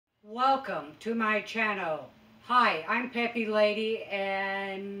Welcome to my channel. Hi, I'm Peppy Lady,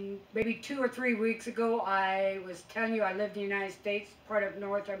 and maybe 2 or 3 weeks ago I was telling you I lived in the United States, part of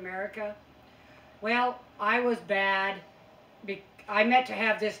North America. Well, I was bad. I meant to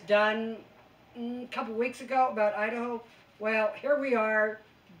have this done a couple weeks ago about Idaho. Well, here we are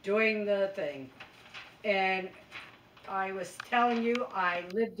doing the thing. And I was telling you I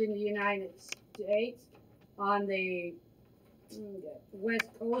lived in the United States on the west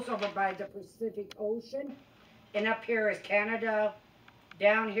coast over by the Pacific Ocean. And up here is Canada.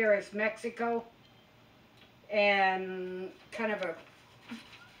 Down here is Mexico. And kind of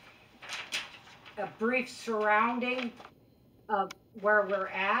a brief surrounding of where we're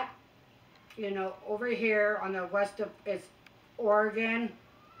at. You know, over here on the west of is Oregon.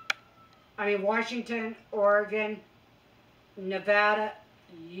 Washington, Oregon, Nevada,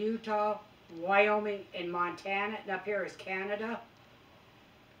 Utah, Wyoming, and Montana. And up here is Canada.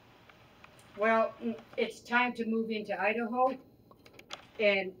 Well, it's time to move into Idaho.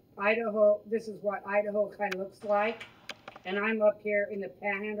 And Idaho, this is what Idaho kind of looks like. And I'm up here in the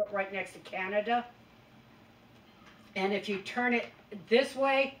panhandle right next to Canada. And if you turn it this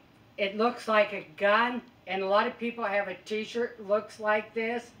way, it looks like a gun. And a lot of people have a t-shirt looks like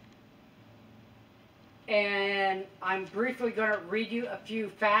this. And I'm briefly going to read you a few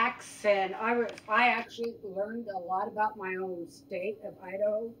facts. And I actually learned a lot about my own state of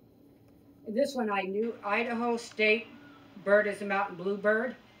Idaho. And this one I knew. Idaho state bird is a mountain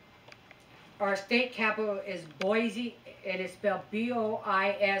bluebird. Our state capital is Boise, and it's spelled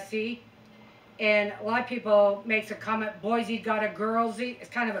B-O-I-S-E. And a lot of people makes a comment, Boise got a girlsy. It's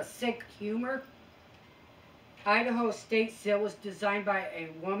kind of a sick humor. Idaho State Seal was designed by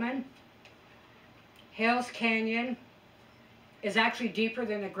a woman. Hales Canyon is actually deeper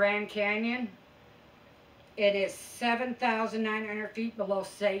than the Grand Canyon. It is 7,900 feet below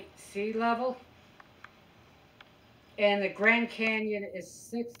sea level. And the Grand Canyon is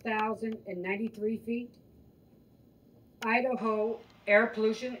 6,093 feet. Idaho air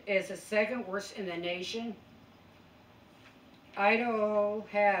pollution is the second worst in the nation. Idaho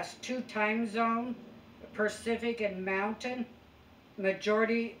has two time zones, Pacific and Mountain.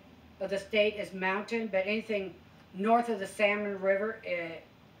 Majority of the state is mountain, but anything north of the Salmon River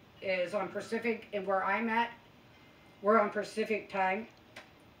is on Pacific, and where I'm at, we're on Pacific time.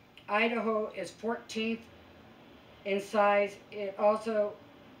 Idaho is 14th in size. It also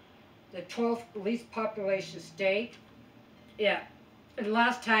the 12th least population state. Yeah. And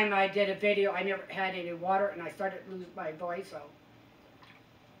last time I did a video, I never had any water, and I started to lose my voice. So,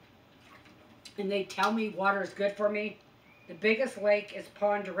 and they tell me water is good for me. The biggest lake is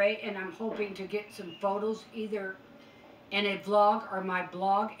Pond Ray, and I'm hoping to get some photos either in a vlog or my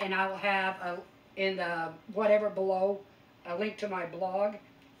blog, and I will have in the whatever below a link to my blog.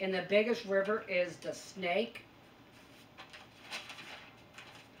 And the biggest river is the Snake.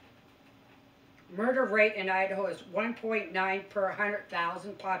 Murder rate in Idaho is 1.9 per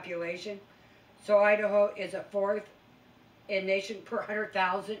 100,000 population. So Idaho is a fourth in nation per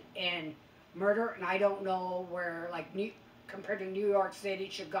 100,000 in murder. And I don't know where, like, compared to New York City,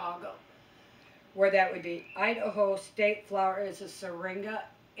 Chicago, where that would be. Idaho state flower is a syringa,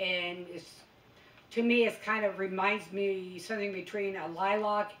 and to me it kind of reminds me something between a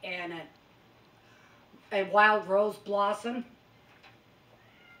lilac and a wild rose blossom.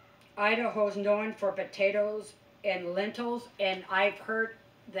 Idaho is known for potatoes and lentils, and I've heard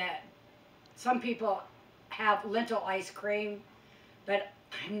that some people have lentil ice cream, but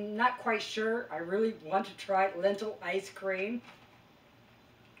I'm not quite sure. I really want to try lentil ice cream.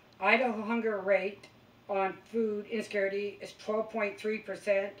 Idaho hunger rate on food insecurity is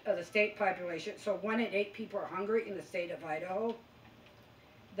 12.3% of the state population, so 1 in 8 people are hungry in the state of Idaho.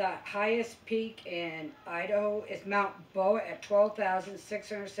 The highest peak in Idaho is Mount Boa at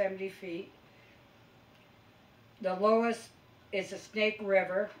 12,670 feet. The lowest is the Snake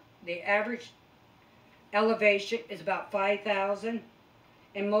River. The average elevation is about 5,000,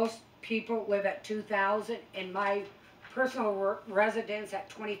 and most people live at 2,000. And my personal residence at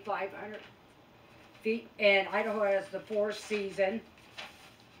 2,500 feet. And Idaho has the fourth season.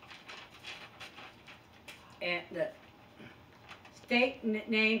 And the state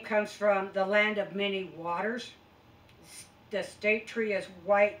name comes from the land of many waters. The state tree is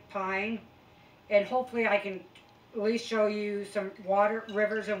white pine, and hopefully I can at least show you some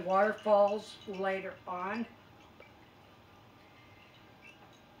rivers and waterfalls later on.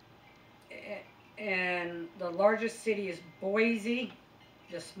 And the largest city is Boise.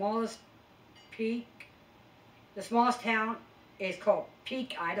 The smallest town is called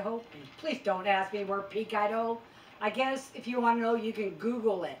Peak, Idaho. And please don't ask me where Peak, Idaho. I guess if you want to know, you can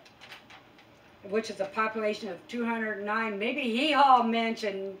Google it. which is a population of 209. Maybe he all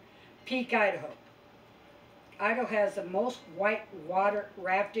mentioned Peak, Idaho. Idaho has the most white water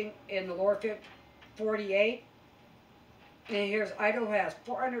rafting in the lower 48. And here's Idaho has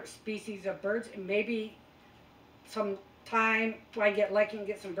 400 species of birds, and maybe some time when I get lucky and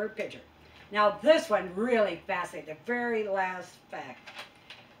get some bird picture. Now this one really fascinating. The very last fact.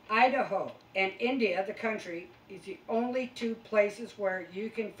 Idaho and India, the country, is the only two places where you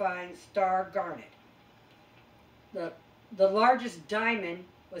can find star garnet. The largest diamond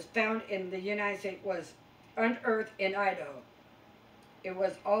was found in the United States, was unearthed in Idaho. It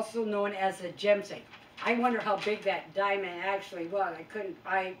was also known as a gemstone. I wonder how big that diamond actually was.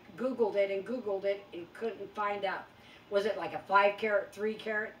 I Googled it and couldn't find out. Was it like a 5 carat, 3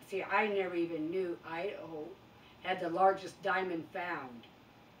 carat? See, I never even knew Idaho had the largest diamond found.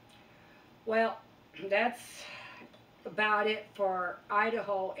 Well, that's about it for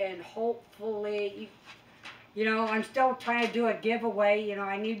Idaho, and hopefully, you know, I'm still trying to do a giveaway. You know,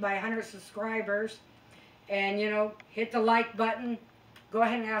 I need my 100 subscribers, and, you know, hit the like button. Go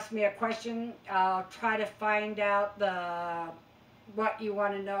ahead and ask me a question. I'll try to find out what you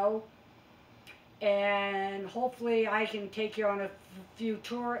want to know, and hopefully I can take you on a few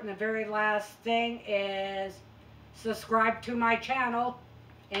tours. And the very last thing is subscribe to my channel,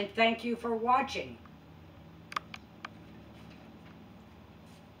 and thank you for watching.